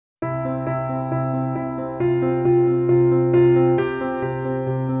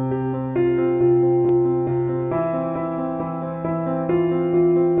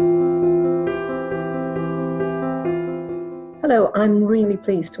I'm really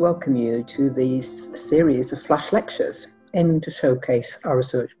pleased to welcome you to this series of flash lectures aiming to showcase our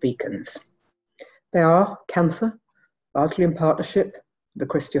research beacons. They are cancer, largely in partnership with the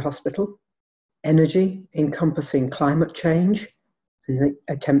Christie Hospital; energy, encompassing climate change and the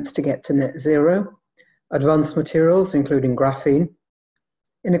attempts to get to net zero; advanced materials, including graphene;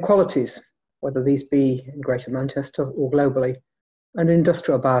 inequalities, whether these be in Greater Manchester or globally; and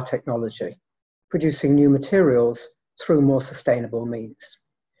industrial biotechnology, producing new materials through more sustainable means.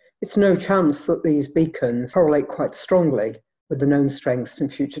 It's no chance that these beacons correlate quite strongly with the known strengths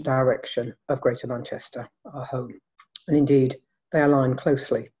and future direction of Greater Manchester, our home. And indeed, they align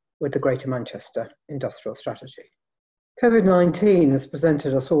closely with the Greater Manchester Industrial Strategy. COVID-19 has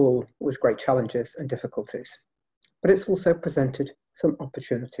presented us all with great challenges and difficulties, but it's also presented some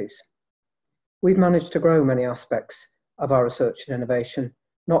opportunities. We've managed to grow many aspects of our research and innovation,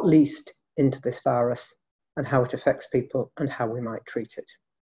 not least into this virus and how it affects people and how we might treat it.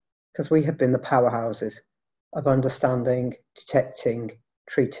 Because we have been the powerhouses of understanding, detecting,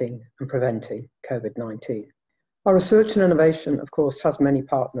 treating and preventing COVID-19. Our research and innovation, of course, has many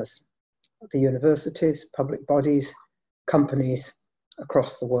partners: the universities, public bodies, companies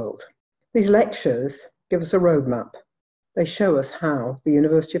across the world. These lectures give us a roadmap. They show us how the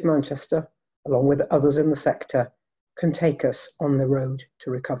University of Manchester, along with others in the sector, can take us on the road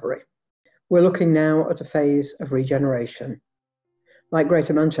to recovery. We're looking now at a phase of regeneration. Like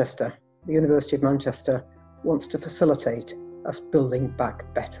Greater Manchester, the University of Manchester wants to facilitate us building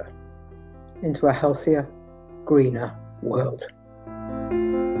back better into a healthier, greener world.